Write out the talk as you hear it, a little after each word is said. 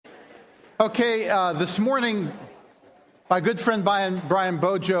Okay, this morning, my good friend Brian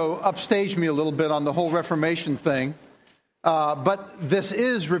Bojo upstaged me a little bit on the whole Reformation thing. But this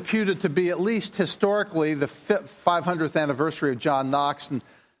is reputed to be, at least historically, the 500th anniversary of John Knox. And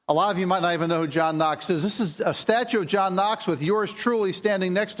a lot of you might not even know who John Knox is. This is a statue of John Knox with yours truly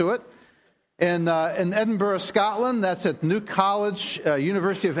standing next to it in Edinburgh, Scotland. That's at New College,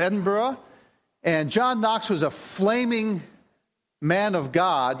 University of Edinburgh. And John Knox was a flaming man of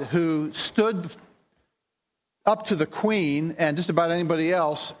God who stood up to the Queen and just about anybody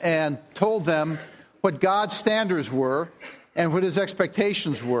else and told them what God's standards were and what his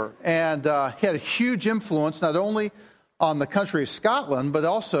expectations were. And he had a huge influence not only on the country of Scotland, but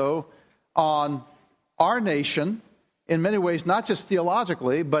also on our nation in many ways, not just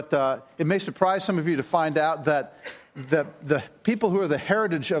theologically, but it may surprise some of you to find out that the people who are the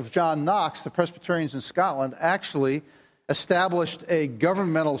heritage of John Knox, the Presbyterians in Scotland, actually established a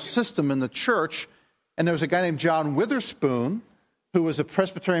governmental system in the church. And there was a guy named John Witherspoon, who was a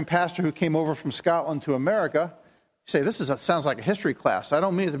Presbyterian pastor who came over from Scotland to America. You say, this sounds like a history class. I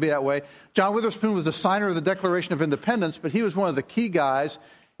don't mean it to be that way. John Witherspoon was the signer of the Declaration of Independence, but he was one of the key guys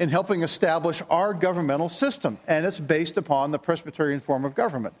in helping establish our governmental system. And it's based upon the Presbyterian form of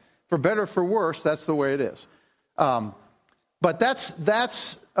government. For better or for worse, that's the way it is. But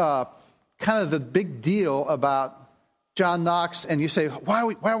that's kind of the big deal about John Knox. And you say, why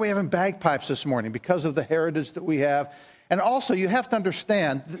are we having bagpipes this morning? Because of the heritage that we have. And also, you have to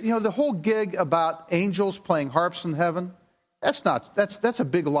understand, the whole gig about angels playing harps in heaven, that's a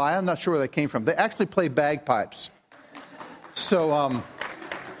big lie. I'm not sure where that came from. They actually play bagpipes. So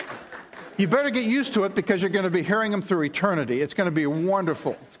you better get used to it because you're going to be hearing them through eternity. It's going to be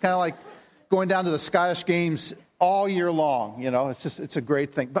wonderful. It's kind of like going down to the Scottish Games all year long. It's a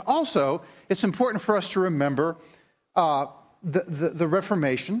great thing. But also, it's important for us to remember the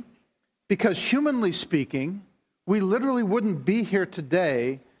Reformation, because humanly speaking, we literally wouldn't be here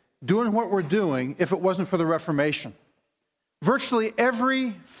today doing what we're doing if it wasn't for the Reformation. Virtually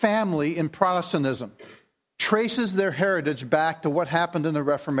every family in Protestantism traces their heritage back to what happened in the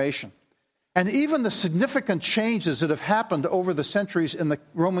Reformation. And even the significant changes that have happened over the centuries in the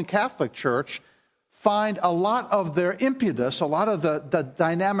Roman Catholic Church find a lot of their impetus, a lot of the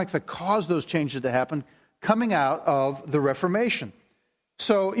dynamic that caused those changes to happen, coming out of the Reformation.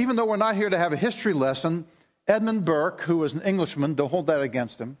 So even though we're not here to have a history lesson, Edmund Burke, who was an Englishman, don't hold that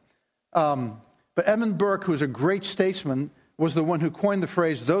against him, but Edmund Burke, who was a great statesman, was the one who coined the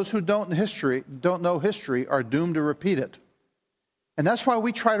phrase, those who don't know history are doomed to repeat it. And that's why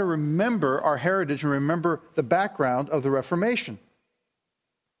we try to remember our heritage and remember the background of the Reformation.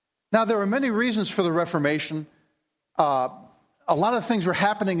 Now, there are many reasons for the Reformation. A lot of things were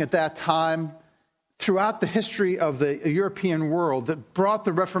happening at that time throughout the history of the European world that brought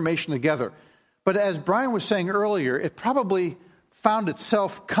the Reformation together. But as Brian was saying earlier, it probably found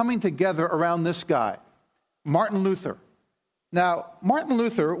itself coming together around this guy, Martin Luther. Now, Martin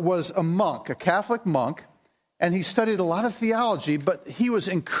Luther was a monk, a Catholic monk, and he studied a lot of theology, but he was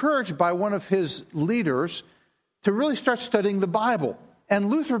encouraged by one of his leaders to really start studying the Bible.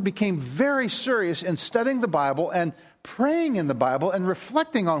 And Luther became very serious in studying the Bible and praying in the Bible and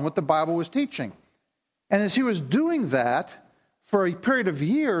reflecting on what the Bible was teaching. And as he was doing that for a period of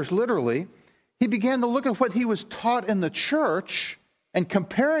years, literally, he began to look at what he was taught in the church and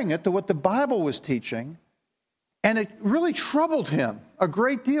comparing it to what the Bible was teaching. And it really troubled him a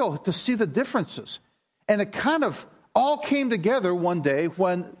great deal to see the differences. And it kind of all came together one day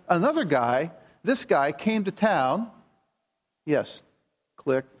when another guy, this guy, came to town. Yes,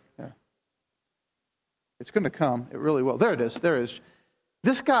 click. Yeah. It's going to come. It really will. There it is. There it is.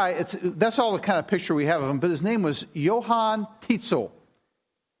 This guy, that's all the kind of picture we have of him, but his name was Johann Tetzel.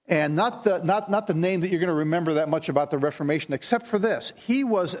 And not the name that you're going to remember that much about the Reformation, except for this. He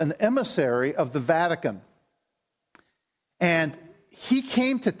was an emissary of the Vatican. And he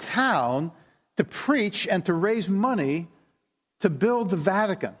came to town to preach and to raise money to build the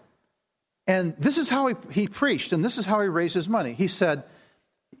Vatican. And this is how he preached, and this is how he raised his money. He said,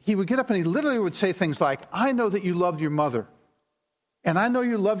 he would get up and he literally would say things like, I know that you loved your mother, and I know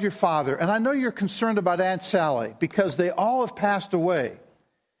you love your father, and I know you're concerned about Aunt Sally, because they all have passed away.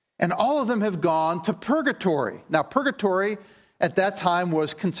 And all of them have gone to purgatory. Now, purgatory at that time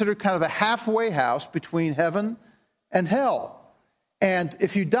was considered kind of a halfway house between heaven and hell. And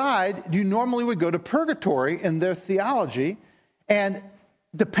if you died, you normally would go to purgatory in their theology. And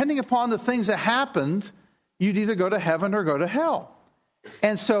depending upon the things that happened, you'd either go to heaven or go to hell.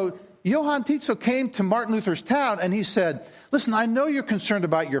 And so Johann Tetzel came to Martin Luther's town and he said, listen, I know you're concerned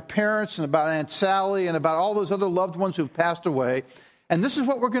about your parents and about Aunt Sally and about all those other loved ones who've passed away. and this is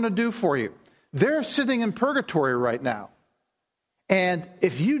what we're going to do for you. They're sitting in purgatory right now. And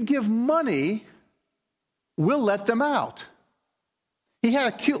if you'd give money, we'll let them out. He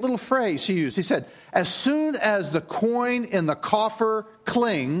had a cute little phrase he used. He said, as soon as the coin in the coffer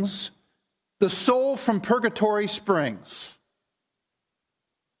clings, the soul from purgatory springs.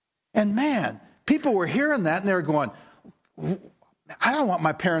 And man, people were hearing that and they were going, I don't want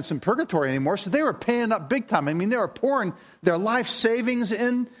my parents in purgatory anymore. So they were paying up big time. I mean, they were pouring their life savings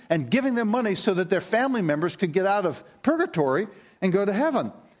in and giving them money so that their family members could get out of purgatory and go to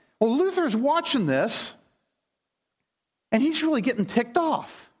heaven. Well, Luther's watching this, and he's really getting ticked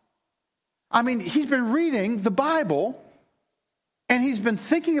off. I mean, he's been reading the Bible, and he's been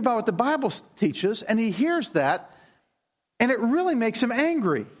thinking about what the Bible teaches, and he hears that, and it really makes him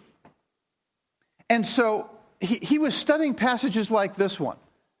angry. And so he was studying passages like this one.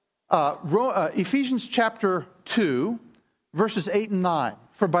 Ephesians chapter 2, verses 8 and 9.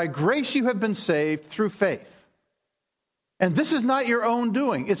 For by grace you have been saved through faith. And this is not your own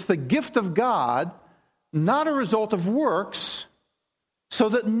doing. It's the gift of God, not a result of works, so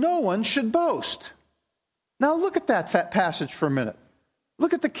that no one should boast. Now look at that passage for a minute.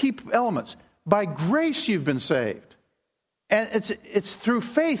 Look at the key elements. By grace you've been saved. And it's through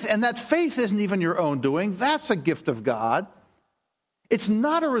faith, and that faith isn't even your own doing. That's a gift of God. It's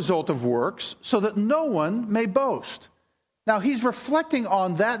not a result of works, so that no one may boast. Now he's reflecting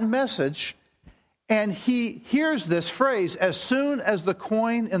on that message, and he hears this phrase, as soon as the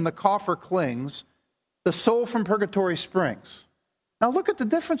coin in the coffer clings, the soul from purgatory springs. Now look at the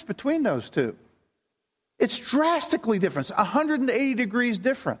difference between those two. It's drastically different, 180 degrees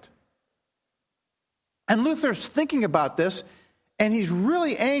different. And Luther's thinking about this, and he's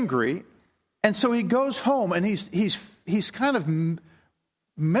really angry, and so he goes home, and he's kind of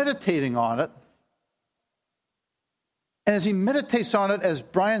meditating on it. And as he meditates on it, as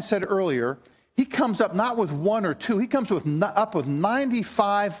Brian said earlier, he comes up not with one or two, he comes up with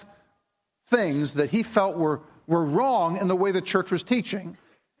 95 things that he felt were wrong in the way the church was teaching.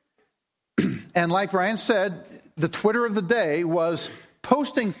 And like Brian said, the Twitter of the day was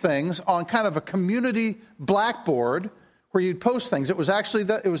posting things on kind of a community blackboard where you'd post things. It was actually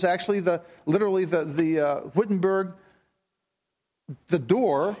the Wittenberg, the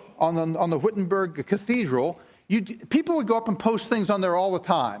door on the Wittenberg Cathedral. People would go up and post things on there all the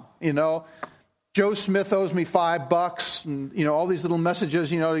time. You know, Joe Smith owes me $5, and all these little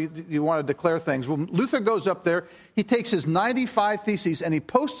messages. You want to declare things. Well, Luther goes up there. He takes his 95 theses and he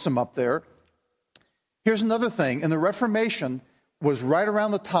posts them up there. Here's another thing. In the Reformation was right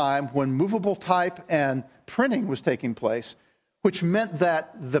around the time when movable type and printing was taking place, which meant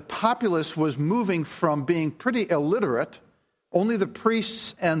that the populace was moving from being pretty illiterate. Only the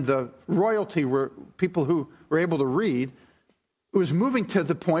priests and the royalty were people who were able to read. It was moving to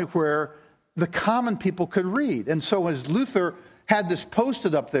the point where the common people could read. And so as Luther had this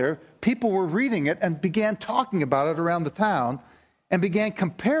posted up there, people were reading it and began talking about it around the town and began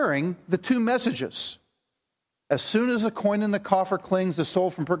comparing the two messages. As soon as the coin in the coffer clings, the soul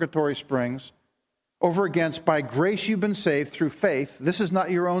from purgatory springs. Over against, by grace you've been saved through faith. This is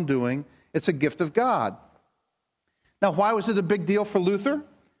not your own doing. It's a gift of God. Now, why was it a big deal for Luther?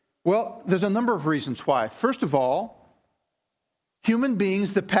 Well, there's a number of reasons why. First of all, human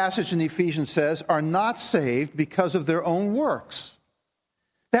beings, the passage in Ephesians says, are not saved because of their own works.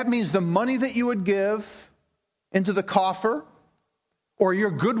 That means the money that you would give into the coffer, or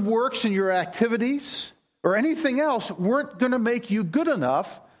your good works and your activities, or anything else weren't going to make you good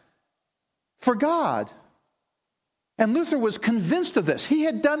enough for God. And Luther was convinced of this. He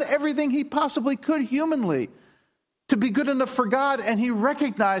had done everything he possibly could humanly to be good enough for God, and he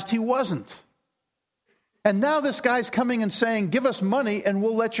recognized he wasn't. And now this guy's coming and saying, give us money and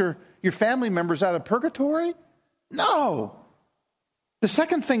we'll let your family members out of purgatory? No. The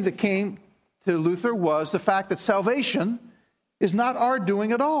second thing that came to Luther was the fact that salvation is not our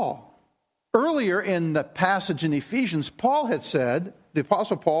doing at all. Earlier in the passage in Ephesians, Paul had said, the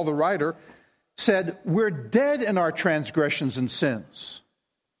Apostle Paul, the writer, said, we're dead in our transgressions and sins.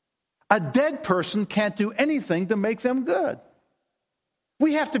 A dead person can't do anything to make them good.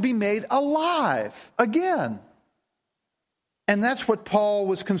 We have to be made alive again. And that's what Paul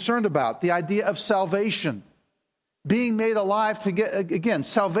was concerned about, the idea of salvation. Being made alive to get, again,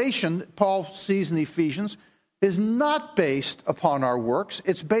 salvation, Paul sees in Ephesians, is not based upon our works.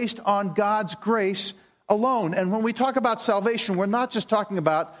 It's based on God's grace alone. And when we talk about salvation, we're not just talking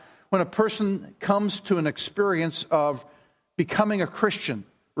about when a person comes to an experience of becoming a Christian,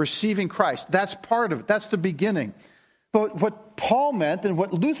 receiving Christ. That's part of it. That's the beginning. But what Paul meant and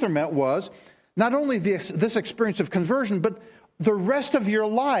what Luther meant was not only this experience of conversion, but the rest of your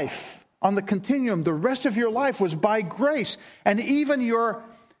life on the continuum, the rest of your life was by grace. And even your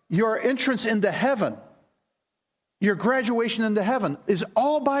entrance into heaven, your graduation into heaven is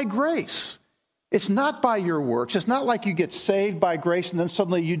all by grace. It's not by your works. It's not like you get saved by grace and then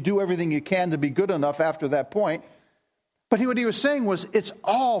suddenly you do everything you can to be good enough after that point. But what he was saying was it's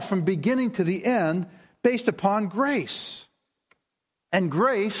all from beginning to the end based upon grace. And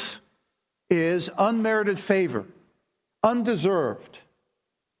grace is unmerited favor, undeserved.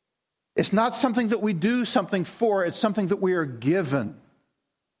 It's not something that we do something for. It's something that we are given.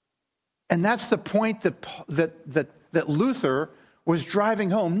 And that's the point that Luther was driving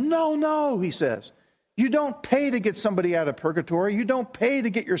home. No, he says. You don't pay to get somebody out of purgatory. You don't pay to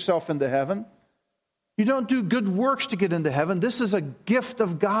get yourself into heaven. You don't do good works to get into heaven. This is a gift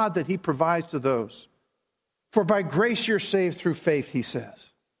of God that he provides to those. For by grace you're saved through faith, he says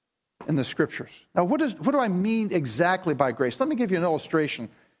in the scriptures. Now, what do I mean exactly by grace? Let me give you an illustration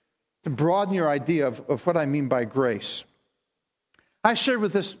to broaden your idea of what I mean by grace. I shared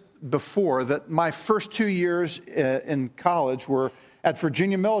with this before that my first 2 years in college were at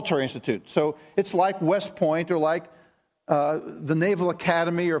Virginia Military Institute. So it's like West Point or like the Naval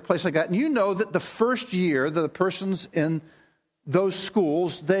Academy or a place like that. And you know that the first year that the persons in those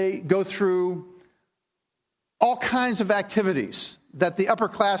schools, they go through all kinds of activities that the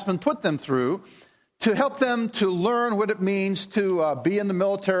upperclassmen put them through to help them to learn what it means to be in the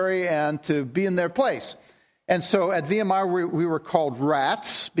military and to be in their place. And so at VMI, we were called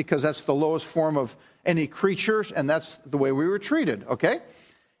rats because that's the lowest form of any creatures, and that's the way we were treated, okay?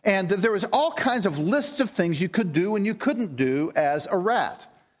 And there was all kinds of lists of things you could do and you couldn't do as a rat.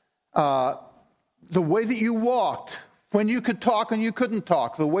 The way that you walked, when you could talk and you couldn't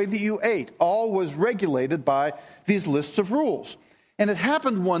talk, the way that you ate, all was regulated by these lists of rules. And it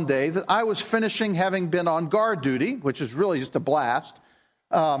happened one day that I was finishing having been on guard duty, which is really just a blast.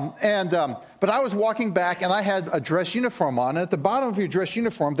 But I was walking back and I had a dress uniform on. And at the bottom of your dress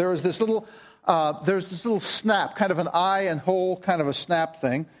uniform, there was this little snap, kind of an eye and hole, kind of a snap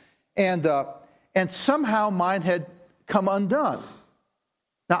thing. And somehow mine had come undone.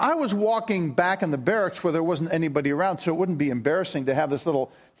 Now, I was walking back in the barracks where there wasn't anybody around, so it wouldn't be embarrassing to have this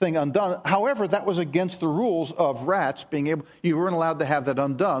little thing undone. However, that was against the rules of rats you weren't allowed to have that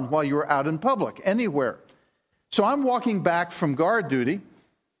undone while you were out in public, anywhere. So I'm walking back from guard duty,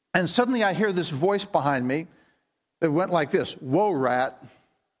 and suddenly I hear this voice behind me that went like this: "Whoa, rat."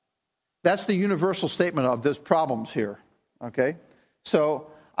 That's the universal statement of there's problems here, okay? So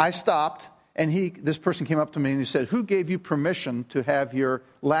I stopped, and this person came up to me and he said, "Who gave you permission to have your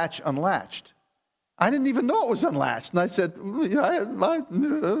latch unlatched?" I didn't even know it was unlatched. And I said,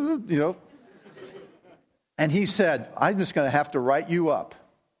 And he said, "I'm just going to have to write you up."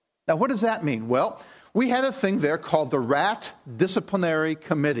 Now, what does that mean? Well, we had a thing there called the Rat Disciplinary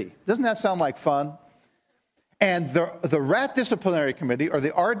Committee. Doesn't that sound like fun? And the Rat Disciplinary Committee, or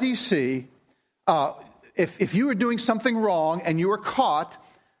the RDC, if you were doing something wrong and you were caught,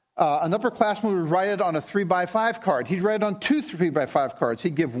 an upperclassman would write it on a 3x5 card. He'd write it on 2 3x5 cards.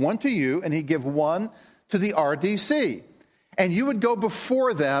 He'd give one to you, and he'd give one to the RDC. And you would go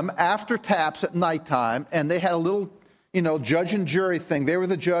before them after taps at nighttime, and they had a little, judge and jury thing. They were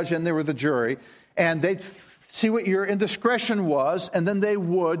the judge and they were the jury. And they'd see what your indiscretion was, and then they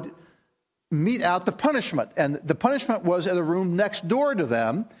would mete out the punishment. And the punishment was at a room next door to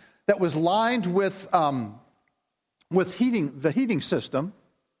them that was lined with heating system,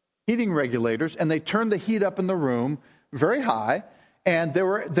 heating regulators, and they turned the heat up in the room very high. And there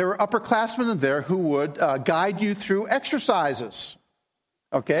were upperclassmen in there who would guide you through exercises,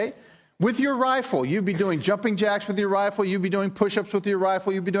 okay? With your rifle, you'd be doing jumping jacks with your rifle, you'd be doing push-ups with your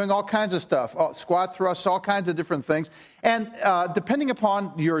rifle, you'd be doing all kinds of stuff, squat thrusts, all kinds of different things. And depending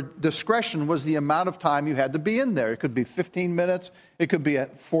upon your discretion was the amount of time you had to be in there. It could be 15 minutes, it could be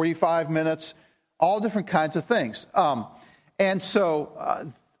 45 minutes, all different kinds of things. And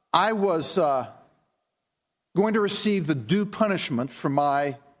so I was going to receive the due punishment for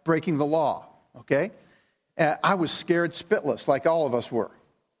my breaking the law, okay? I was scared spitless, like all of us were.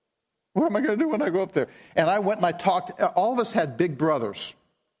 What am I going to do when I go up there? And I went and I talked. All of us had big brothers.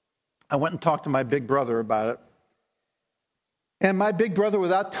 I went and talked to my big brother about it. And my big brother,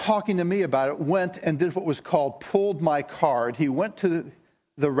 without talking to me about it, went and did what was called pulled my card. He went to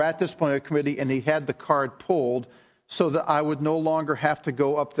the Rat Disciplinary Committee and he had the card pulled so that I would no longer have to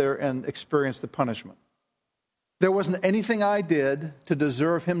go up there and experience the punishment. There wasn't anything I did to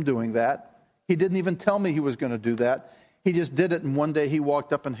deserve him doing that. He didn't even tell me he was going to do that. He just did it, and one day he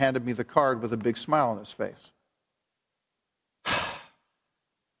walked up and handed me the card with a big smile on his face.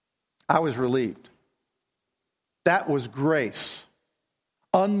 I was relieved. That was grace.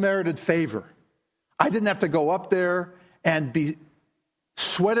 Unmerited favor. I didn't have to go up there and be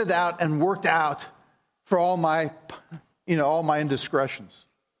sweated out and worked out for all my indiscretions.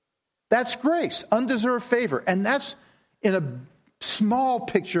 That's grace, undeserved favor. And that's in a small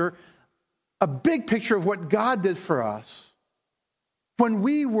picture, a big picture of what God did for us when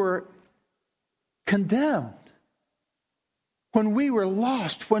we were condemned, when we were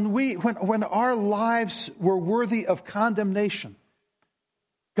lost, when our lives were worthy of condemnation.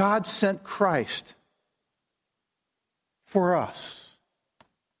 God sent Christ for us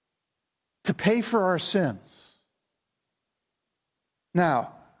to pay for our sins.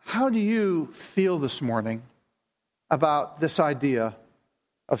 Now, how do you feel this morning about this idea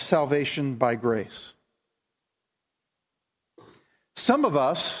of salvation by grace? Some of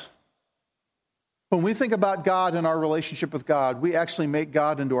us, when we think about God and our relationship with God, we actually make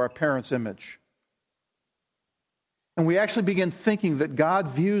God into our parents' image. And we actually begin thinking that God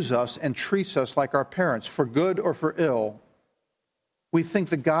views us and treats us like our parents, for good or for ill. We think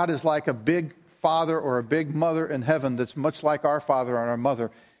that God is like a big father or a big mother in heaven that's much like our father and our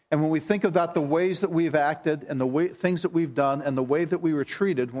mother. And when we think about the ways that we've acted and the things that we've done and the way that we were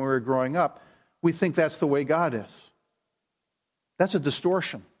treated when we were growing up, we think that's the way God is. That's a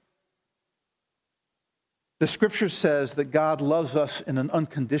distortion. The Scripture says that God loves us in an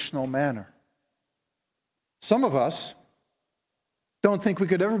unconditional manner. Some of us don't think we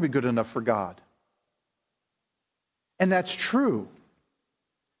could ever be good enough for God. And that's true.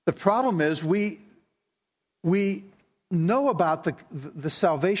 The problem is we know about the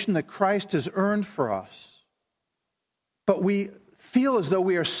salvation that Christ has earned for us, but we feel as though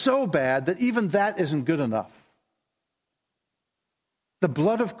we are so bad that even that isn't good enough. The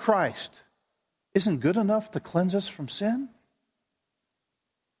blood of Christ isn't good enough to cleanse us from sin.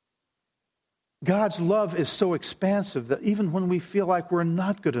 God's love is so expansive that even when we feel like we're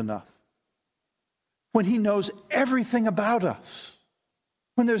not good enough, when He knows everything about us,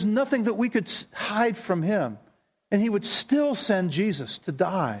 when there's nothing that we could hide from Him, and He would still send Jesus to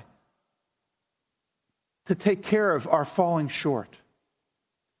die, to take care of our falling short.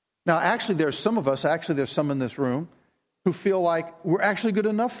 Now, actually, there's some in this room who feel like we're actually good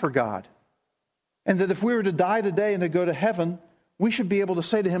enough for God. And that if we were to die today and to go to heaven, we should be able to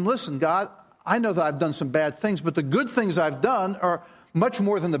say to Him, listen, God, I know that I've done some bad things, but the good things I've done are much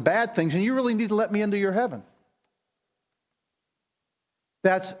more than the bad things, and you really need to let me into your heaven.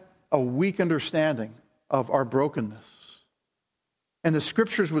 That's a weak understanding of our brokenness. And the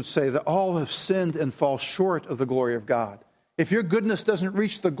Scriptures would say that all have sinned and fall short of the glory of God. If your goodness doesn't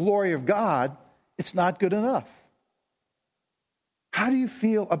reach the glory of God, it's not good enough. How do you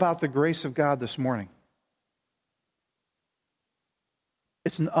feel about the grace of God this morning?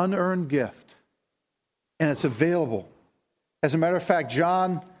 It's an unearned gift, and it's available. As a matter of fact,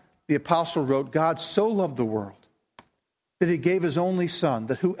 John the Apostle wrote, God so loved the world that He gave His only Son,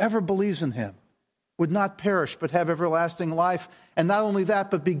 that whoever believes in Him would not perish but have everlasting life. And not only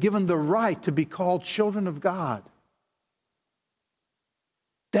that, but be given the right to be called children of God.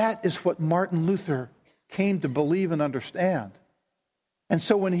 That is what Martin Luther came to believe and understand. And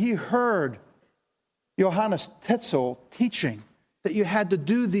so when he heard Johannes Tetzel teaching that you had to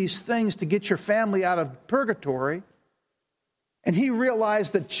do these things to get your family out of purgatory, and he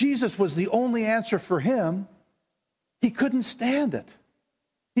realized that Jesus was the only answer for him, he couldn't stand it.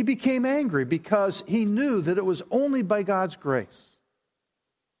 He became angry because he knew that it was only by God's grace.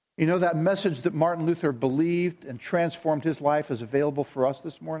 You know, that message that Martin Luther believed and transformed his life is available for us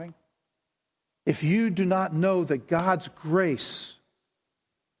this morning. If you do not know that God's grace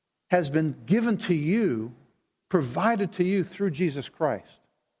has been given to you, provided to you through Jesus Christ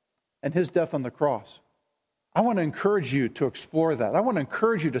and His death on the cross, I want to encourage you to explore that. I want to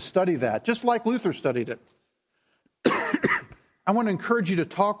encourage you to study that, just like Luther studied it. I want to encourage you to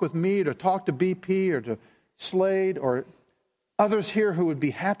talk with me, to talk to BP or to Slade or others here who would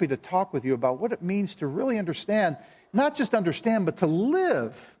be happy to talk with you about what it means to really understand, not just understand, but to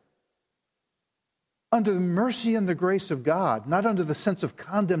live under the mercy and the grace of God, not under the sense of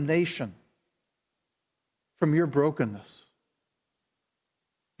condemnation from your brokenness.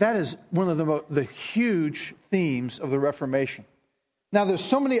 That is one of the huge themes of the Reformation. Now, there's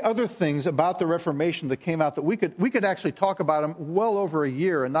so many other things about the Reformation that came out that we could actually talk about them well over a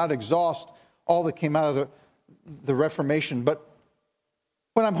year and not exhaust all that came out of the Reformation. But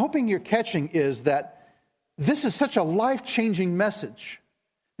what I'm hoping you're catching is that this is such a life-changing message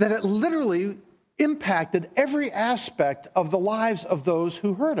that it literally impacted every aspect of the lives of those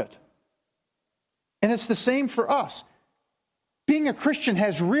who heard it. And it's the same for us. Being a Christian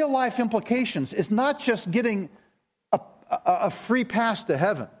has real-life implications. It's not just getting a free pass to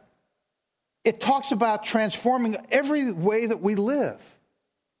heaven. It talks about transforming every way that we live,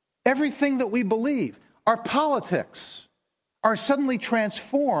 everything that we believe. Our politics are suddenly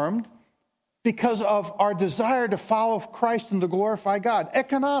transformed because of our desire to follow Christ and to glorify God.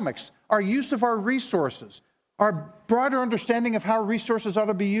 Economics, our use of our resources, our broader understanding of how resources ought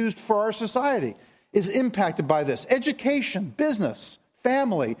to be used for our society is impacted by this. Education, business,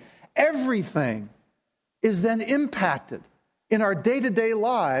 family, everything is then impacted in our day-to-day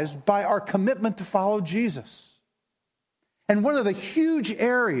lives by our commitment to follow Jesus. And one of the huge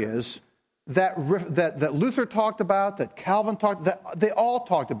areas that Luther talked about, that Calvin talked, that they all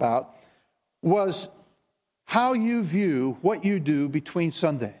talked about, was how you view what you do between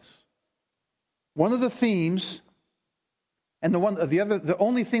Sundays. One of the themes, and the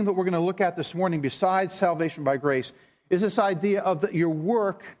only thing that we're going to look at this morning besides salvation by grace, is this idea of that your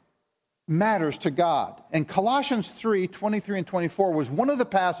work matters to God. And Colossians 3:23 and 24 was one of the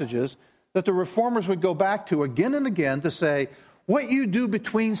passages that the reformers would go back to again and again to say, what you do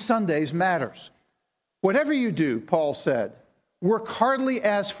between Sundays matters. Whatever you do, Paul said, work heartily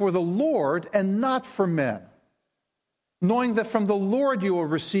as for the Lord and not for men, knowing that from the Lord you will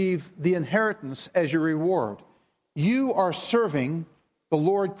receive the inheritance as your reward. You are serving the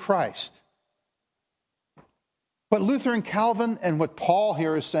Lord Christ. What Luther and Calvin and what Paul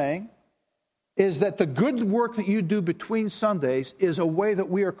here is saying is that the good work that you do between Sundays is a way that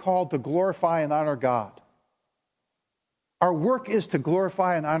we are called to glorify and honor God. Our work is to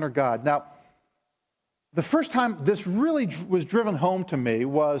glorify and honor God. Now, the first time this really was driven home to me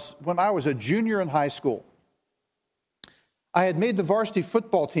was when I was a junior in high school. I had made the varsity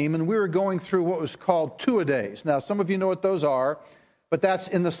football team, and we were going through what was called two-a-days. Now, some of you know what those are, but that's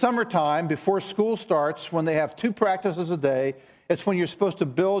in the summertime before school starts when they have 2 practices a day. It's when you're supposed to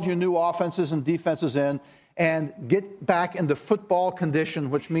build your new offenses and defenses in and get back into football condition,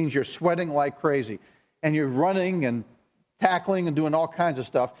 which means you're sweating like crazy. And you're running and tackling and doing all kinds of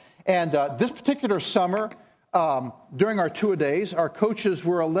stuff. And this particular summer, during our two-a-days, our coaches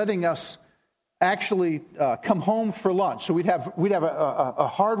were letting us actually come home for lunch. So we'd have a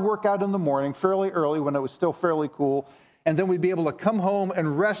hard workout in the morning, fairly early when it was still fairly cool. And then we'd be able to come home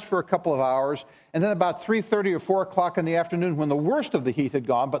and rest for a couple of hours. And then about 3:30 or 4 o'clock in the afternoon, when the worst of the heat had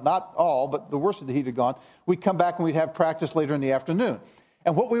gone, but not all, but the worst of the heat had gone, we'd come back and we'd have practice later in the afternoon.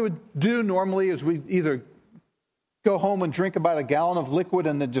 And what we would do normally is we'd either go home and drink about a gallon of liquid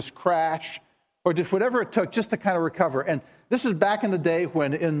and then just crash, or just whatever it took just to kind of recover. And this is back in the day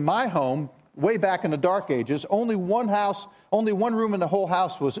when in my home, way back in the dark ages, only one room in the whole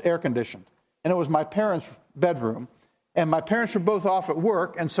house was air conditioned. And it was my parents' bedroom. And my parents were both off at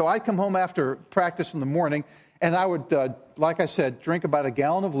work, and so I'd come home after practice in the morning, and I would, like I said, drink about a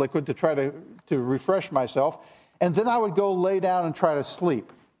gallon of liquid to try to refresh myself, and then I would go lay down and try to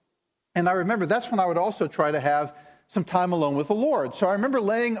sleep. And I remember that's when I would also try to have some time alone with the Lord. So I remember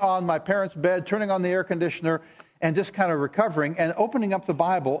laying on my parents' bed, turning on the air conditioner, and just kind of recovering, and opening up the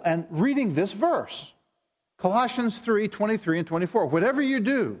Bible and reading this verse, Colossians 3:23 and 24. Whatever you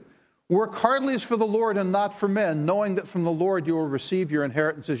do, work heartily as for the Lord and not for men, knowing that from the Lord you will receive your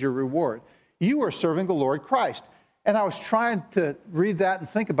inheritance as your reward. You are serving the Lord Christ. And I was trying to read that and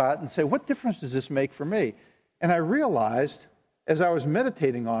think about it and say, what difference does this make for me? And I realized, as I was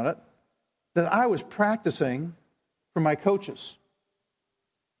meditating on it, that I was practicing for my coaches.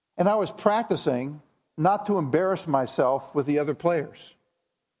 And I was practicing not to embarrass myself with the other players.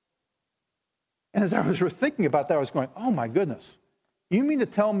 And as I was thinking about that, I was going, oh my goodness. You mean to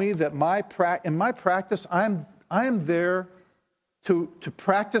tell me that in my practice, I am there to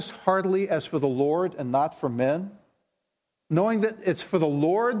practice heartily as for the Lord and not for men? Knowing that it's for the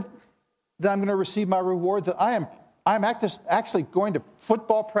Lord that I'm going to receive my reward, that I'm actually going to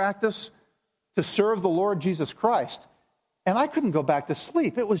football practice to serve the Lord Jesus Christ. And I couldn't go back to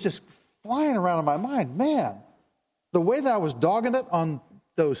sleep. It was just flying around in my mind. Man, the way that I was dogging it on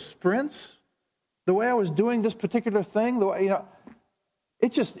those sprints, the way I was doing this particular thing, the way,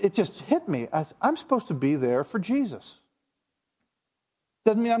 it just hit me. I'm supposed to be there for Jesus.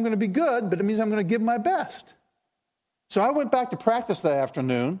 Doesn't mean I'm going to be good, but it means I'm going to give my best. So I went back to practice that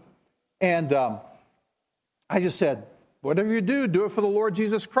afternoon, and I just said, whatever you do, do it for the Lord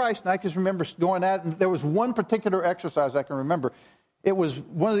Jesus Christ. And I just remember going at it, and there was one particular exercise I can remember. It was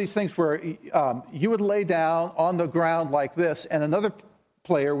one of these things where you would lay down on the ground like this, and another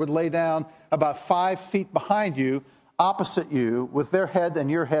player would lay down about 5 feet behind you, opposite you, with their head and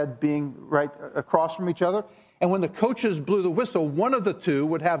your head being right across from each other. And when the coaches blew the whistle, one of the two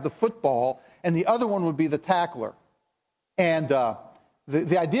would have the football, and the other one would be the tackler. And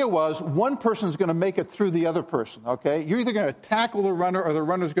the idea was one person's going to make it through the other person, okay? You're either going to tackle the runner or the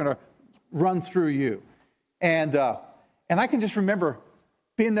runner's going to run through you. And I can just remember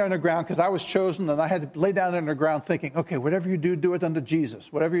being there on the ground because I was chosen, and I had to lay down on the ground thinking, okay, whatever you do it unto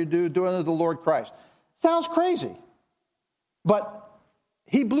Jesus. Whatever you do it unto the Lord Christ. Sounds crazy. But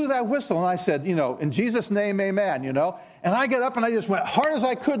he blew that whistle, and I said, in Jesus' name, amen, And I got up, and I just went hard as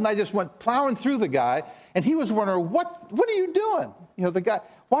I could, and I just went plowing through the guy. And he was wondering, what are you doing? The guy,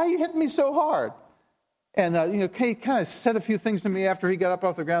 why are you hitting me so hard? And, he kind of said a few things to me after he got up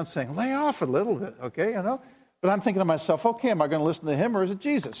off the ground saying, lay off a little bit, okay, But I'm thinking to myself, okay, am I going to listen to him or is it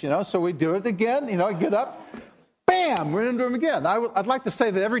Jesus? So we do it again, I get up, bam, we're into him again. I'd like to say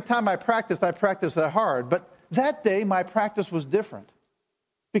that every time I practiced that hard. But that day, my practice was different.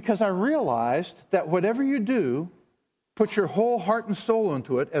 Because I realized that whatever you do, put your whole heart and soul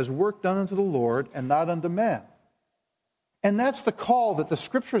into it as work done unto the Lord and not unto man. And that's the call that the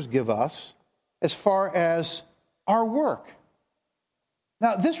Scriptures give us as far as our work.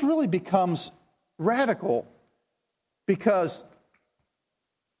 Now, this really becomes radical because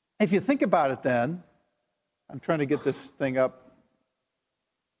if you think about it then, I'm trying to get this thing up.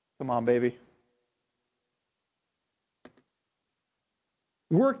 Come on, baby.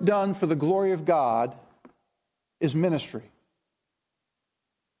 Work done for the glory of God is ministry.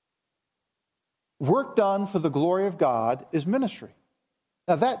 Work done for the glory of God is ministry.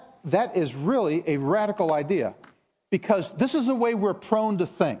 Now that is really a radical idea because this is the way we're prone to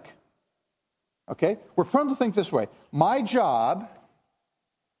think. Okay? We're prone to think this way. My job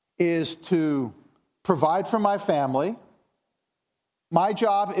is to provide for my family. My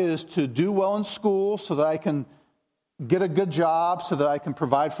job is to do well in school so that I can get a good job so that I can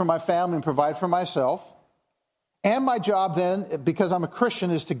provide for my family and provide for myself. And my job then, because I'm a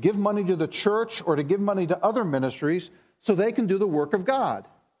Christian, is to give money to the church or to give money to other ministries so they can do the work of God.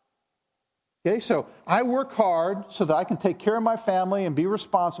 Okay, so I work hard so that I can take care of my family and be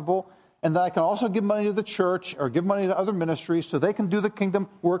responsible, and that I can also give money to the church or give money to other ministries so they can do the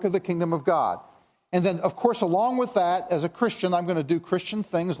work of the kingdom of God. And then, of course, along with that, as a Christian, I'm going to do Christian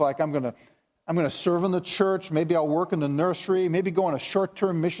things like I'm going to serve in the church. Maybe I'll work in the nursery. Maybe go on a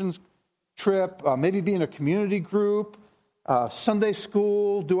short-term missions trip. Maybe be in a community group, Sunday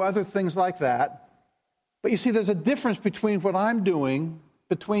school, do other things like that. But you see, there's a difference between what I'm doing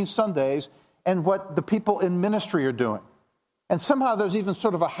between Sundays and what the people in ministry are doing. And somehow there's even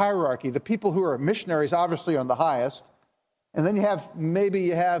sort of a hierarchy. The people who are missionaries obviously are on the highest. And then you have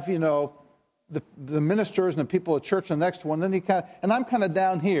the ministers and the people at church, the next one. Then and I'm kind of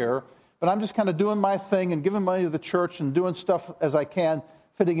down here. But I'm just kind of doing my thing and giving money to the church and doing stuff as I can,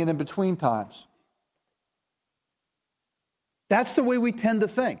 fitting it in between times. That's the way we tend to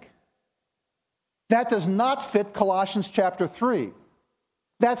think. That does not fit Colossians chapter 3.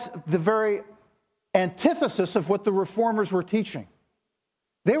 That's the very antithesis of what the reformers were teaching.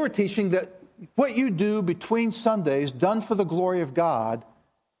 They were teaching that what you do between Sundays, done for the glory of God,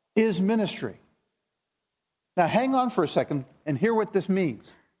 is ministry. Now hang on for a second and hear what this means.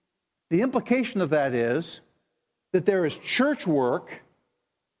 The implication of that is that there is church work,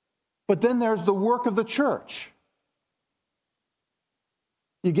 but then there's the work of the church.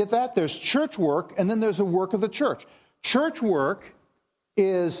 You get that? There's church work, and then there's the work of the church. Church work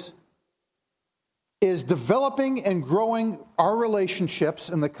is developing and growing our relationships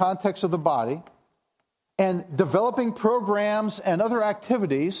in the context of the body and developing programs and other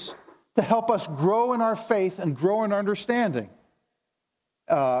activities to help us grow in our faith and grow in our understanding.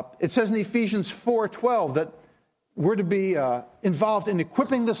 It says in Ephesians 4:12 that we're to be involved in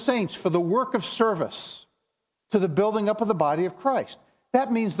equipping the saints for the work of service to the building up of the body of Christ.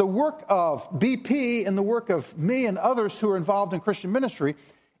 That means the work of BP and the work of me and others who are involved in Christian ministry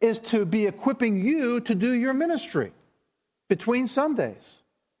is to be equipping you to do your ministry between Sundays.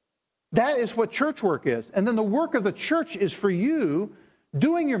 That is what church work is. And then the work of the church is for you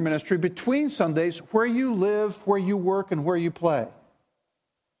doing your ministry between Sundays where you live, where you work, and where you play.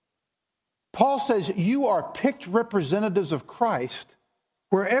 Paul says you are picked representatives of Christ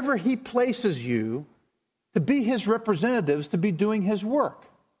wherever he places you to be his representatives, to be doing his work.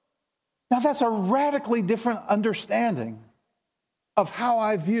 Now that's a radically different understanding of how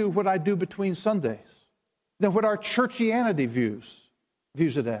I view what I do between Sundays than what our churchianity views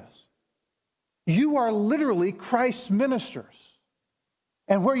it as. You are literally Christ's ministers.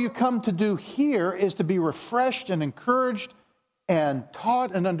 And where you come to do here is to be refreshed and encouraged and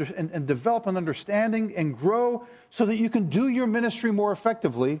taught and develop an understanding and grow so that you can do your ministry more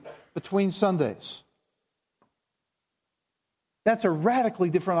effectively between Sundays. That's a radically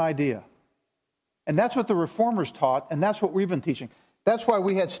different idea. And that's what the reformers taught, and that's what we've been teaching. That's why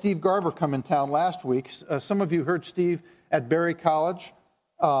we had Steve Garber come in town last week. Some of you heard Steve at Berry College,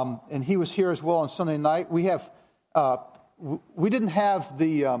 and he was here as well on Sunday night. We didn't have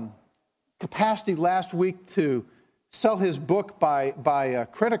the capacity last week to sell his book by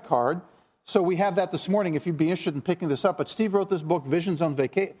credit card, so we have that this morning if you'd be interested in picking this up. But Steve wrote this book, Visions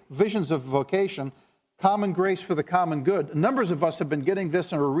of Vocation, Common Grace for the Common Good. Numbers of us have been getting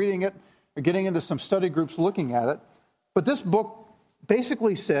this and are reading it, or getting into some study groups looking at it. But this book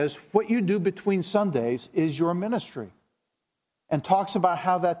basically says what you do between Sundays is your ministry, and talks about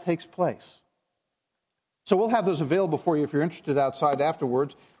how that takes place. So we'll have those available for you if you're interested outside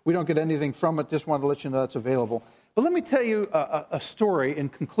afterwards. We don't get anything from it, just wanted to let you know that's available. But let me tell you a story in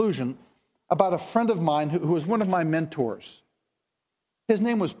conclusion about a friend of mine who was one of my mentors. His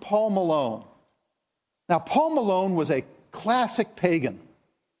name was Paul Malone. Now, Paul Malone was a classic pagan,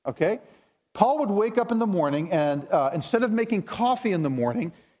 okay? Paul would wake up in the morning, and instead of making coffee in the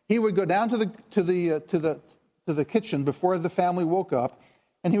morning, he would go down to the kitchen before the family woke up,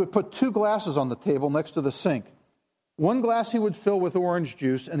 and he would put 2 glasses on the table next to the sink. One glass he would fill with orange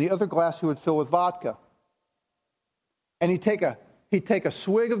juice, and the other glass he would fill with vodka. And he'd take a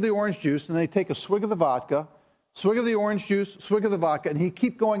swig of the orange juice, and then he'd take a swig of the vodka, swig of the orange juice, swig of the vodka, and he'd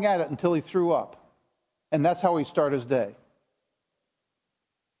keep going at it until he threw up. And that's how he'd start his day.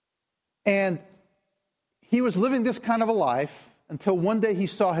 And he was living this kind of a life until one day he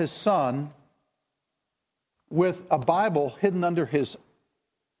saw his son with a Bible hidden under his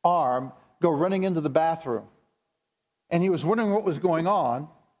arm go running into the bathroom. And he was wondering what was going on.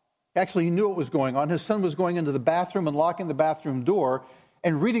 Actually, he knew what was going on. His son was going into the bathroom and locking the bathroom door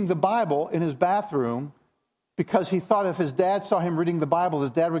and reading the Bible in his bathroom because he thought if his dad saw him reading the Bible,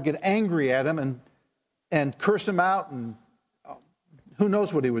 his dad would get angry at him and curse him out, and who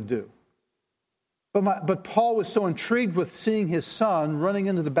knows what he would do. But Paul was so intrigued with seeing his son running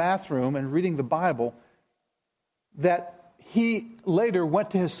into the bathroom and reading the Bible that he later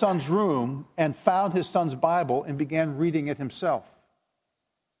went to his son's room and found his son's Bible and began reading it himself.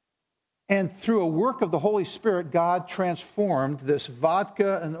 And through a work of the Holy Spirit, God transformed this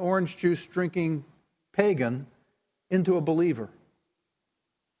vodka and orange juice drinking pagan into a believer.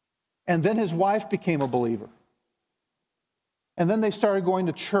 And then his wife became a believer. And then they started going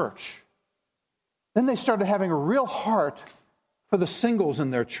to church. Then they started having a real heart for the singles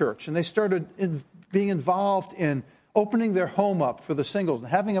in their church. And they started being involved in opening their home up for the singles and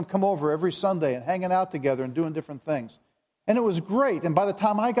having them come over every Sunday and hanging out together and doing different things. And it was great. And by the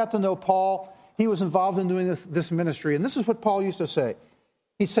time I got to know Paul, he was involved in doing this ministry. And this is what Paul used to say.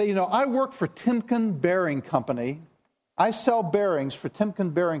 He'd say, I work for Timken Bearing Company. I sell bearings for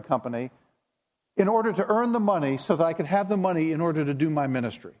Timken Bearing Company in order to earn the money so that I could have the money in order to do my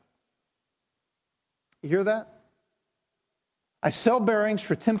ministry. You hear that? I sell bearings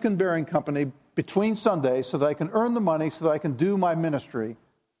for Timken Bearing Company between Sundays so that I can earn the money so that I can do my ministry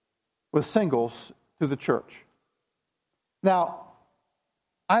with singles through the church. Now,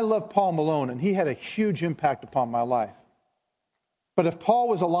 I love Paul Malone, and he had a huge impact upon my life. But if Paul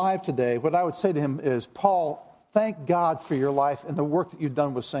was alive today, what I would say to him is, Paul, thank God for your life and the work that you've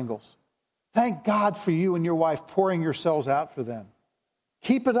done with singles. Thank God for you and your wife pouring yourselves out for them.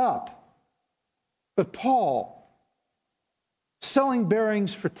 Keep it up. But Paul, selling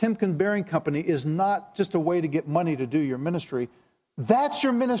bearings for Timken Bearing Company is not just a way to get money to do your ministry. That's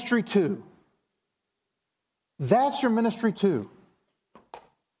your ministry too. That's your ministry too.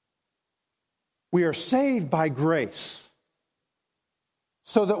 We are saved by grace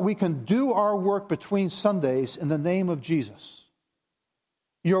so that we can do our work between Sundays in the name of Jesus.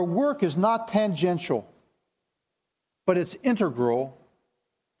 Your work is not tangential, but it's integral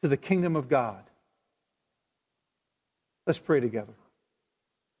to the kingdom of God. Let's pray together.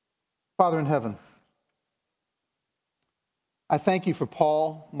 Father in heaven, I thank you for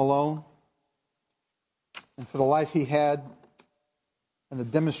Paul Malone and for the life he had and the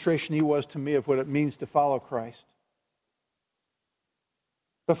demonstration he was to me of what it means to follow Christ.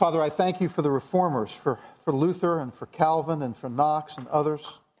 But Father, I thank you for the reformers, for Luther and for Calvin and for Knox and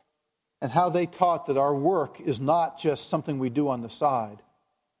others, and how they taught that our work is not just something we do on the side.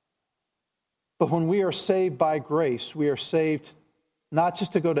 But when we are saved by grace, we are saved not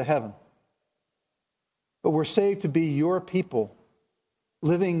just to go to heaven, but we're saved to be your people,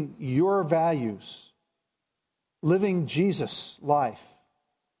 living your values, living Jesus' life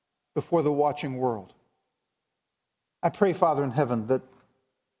before the watching world. I pray, Father in heaven, that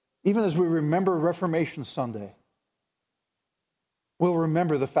even as we remember Reformation Sunday, we'll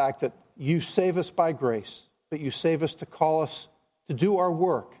remember the fact that you save us by grace, but you save us to call us to do our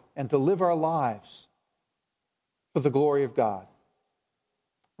work and to live our lives for the glory of God.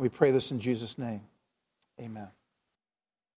 We pray this in Jesus' name. Amen.